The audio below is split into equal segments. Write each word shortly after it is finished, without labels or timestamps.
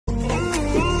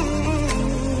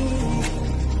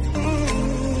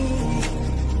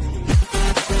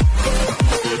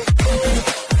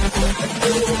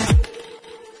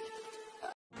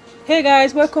Hey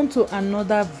guys, welcome to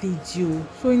another video.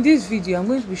 So in this video I'm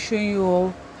going to be showing you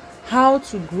all how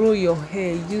to grow your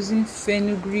hair using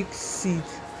fenugreek seed.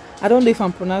 I don't know if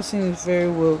I'm pronouncing it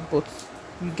very well, but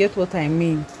you get what I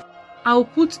mean. I'll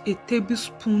put a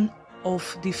tablespoon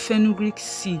of the fenugreek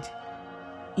seed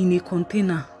in a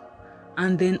container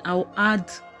and then I'll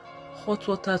add hot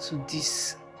water to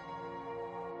this.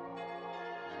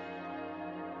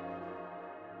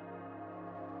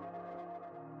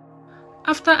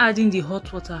 After adding the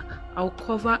hot water, I'll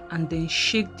cover and then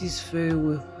shake this very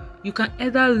well. You can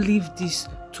either leave this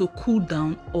to cool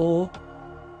down or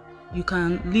you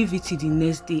can leave it till the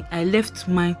next day. I left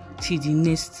mine till the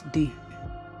next day.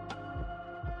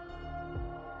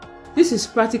 This is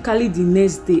practically the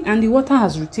next day and the water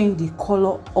has retained the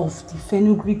color of the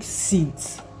fenugreek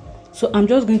seeds. So I'm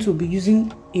just going to be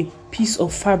using a piece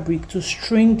of fabric to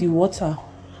strain the water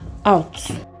out.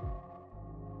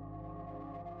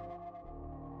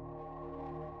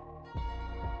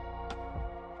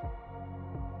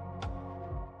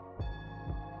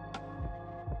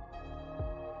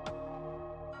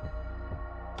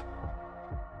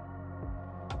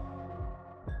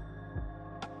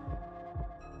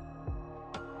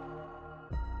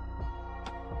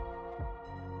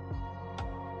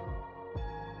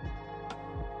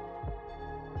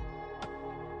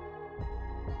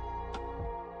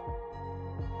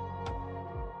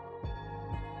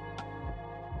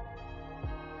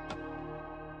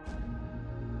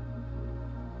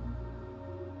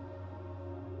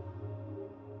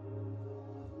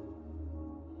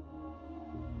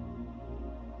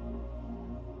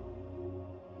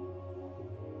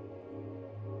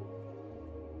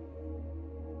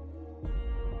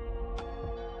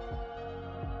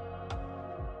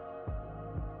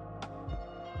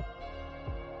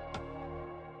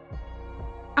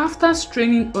 After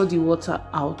straining all the water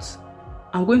out,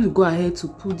 I'm going to go ahead to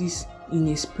put this in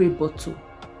a spray bottle.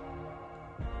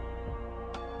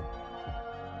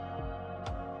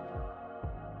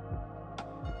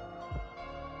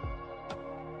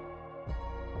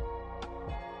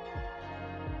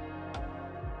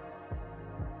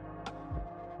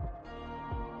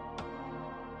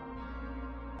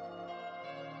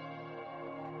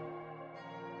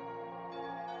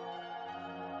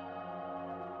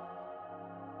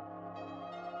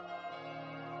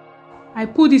 I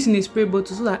put this in a spray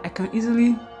bottle so that I can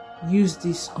easily use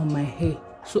this on my hair.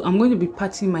 So I'm going to be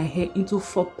parting my hair into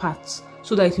 4 parts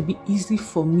so that it will be easy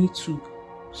for me to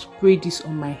spray this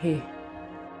on my hair.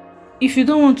 If you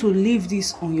don't want to leave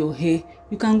this on your hair,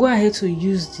 you can go ahead to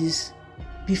use this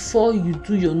before you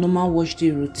do your normal wash day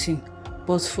routine.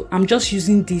 But I'm just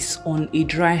using this on a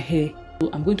dry hair. So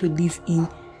I'm going to leave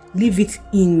it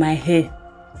in my hair.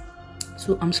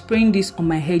 So I'm spraying this on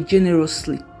my hair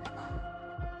generously.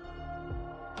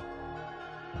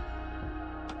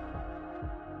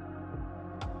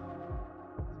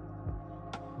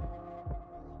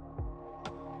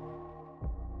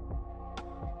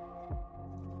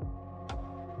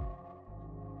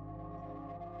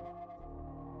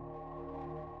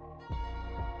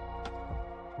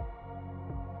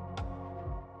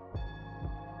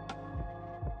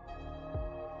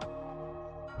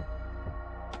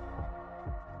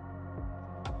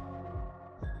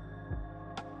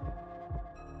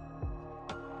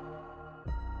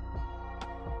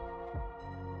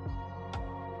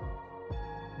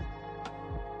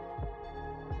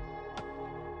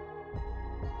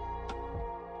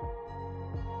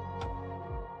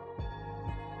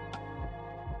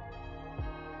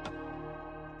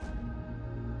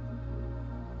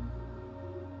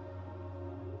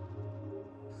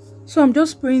 So I'm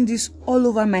just spraying this all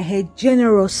over my hair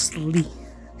generously.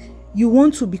 You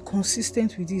want to be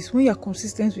consistent with this. When you're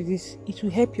consistent with this, it will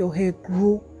help your hair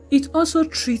grow. It also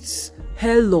treats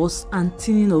hair loss and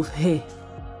thinning of hair.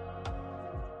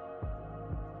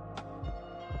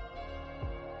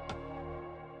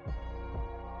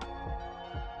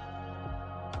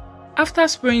 After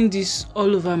spraying this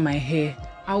all over my hair,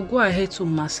 I'll go ahead to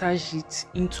massage it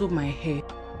into my hair.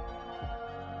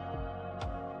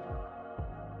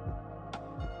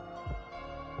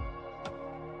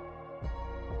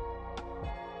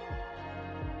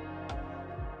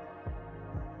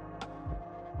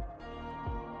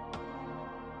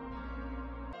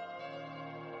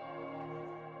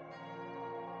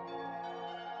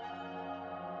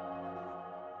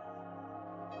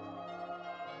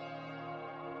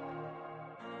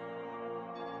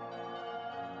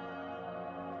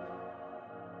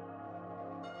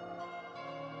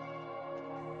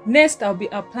 Next, I'll be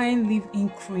applying leave-in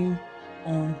cream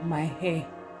on my hair.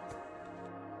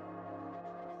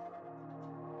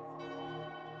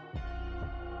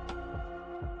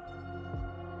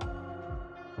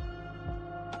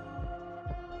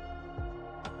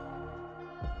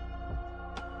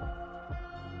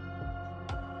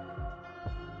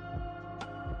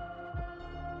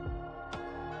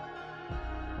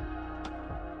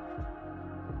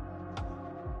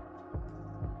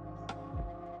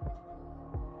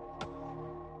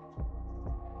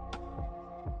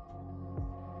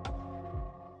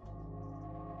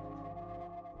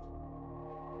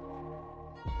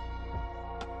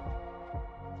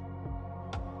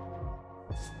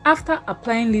 After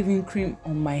applying leave-in cream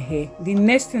on my hair, the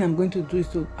next thing I'm going to do is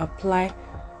to apply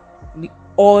the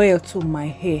oil to my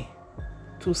hair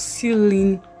to seal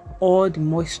in all the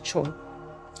moisture,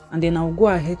 and then I'll go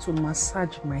ahead to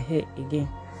massage my hair again.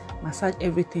 Massage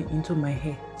everything into my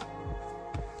hair.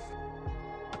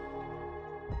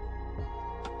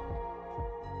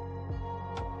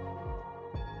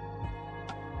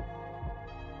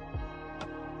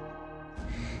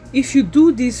 If you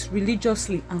do this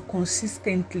religiously and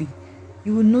consistently,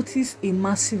 you will notice a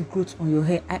massive growth on your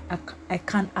hair. I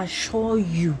can assure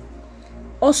you.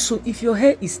 Also, if your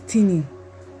hair is thinning,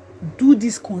 do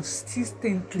this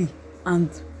consistently and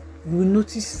you will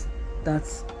notice that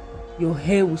your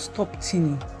hair will stop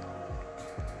thinning.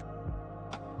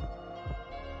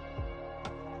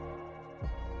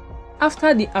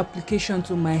 After the application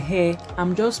to my hair,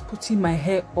 I'm just putting my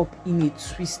hair up in a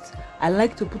twist. I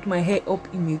like to put my hair up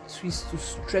in a twist to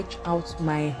stretch out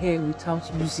my hair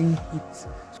without using heat.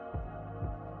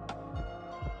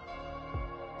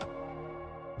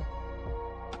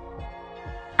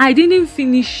 I didn't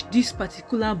finish this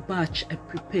particular batch I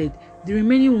prepared. The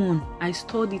remaining one, I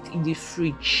stored it in the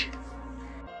fridge.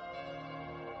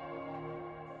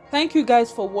 Thank you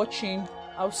guys for watching.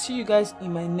 I'll see you guys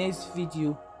in my next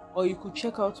video, or you could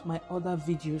check out my other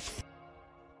videos.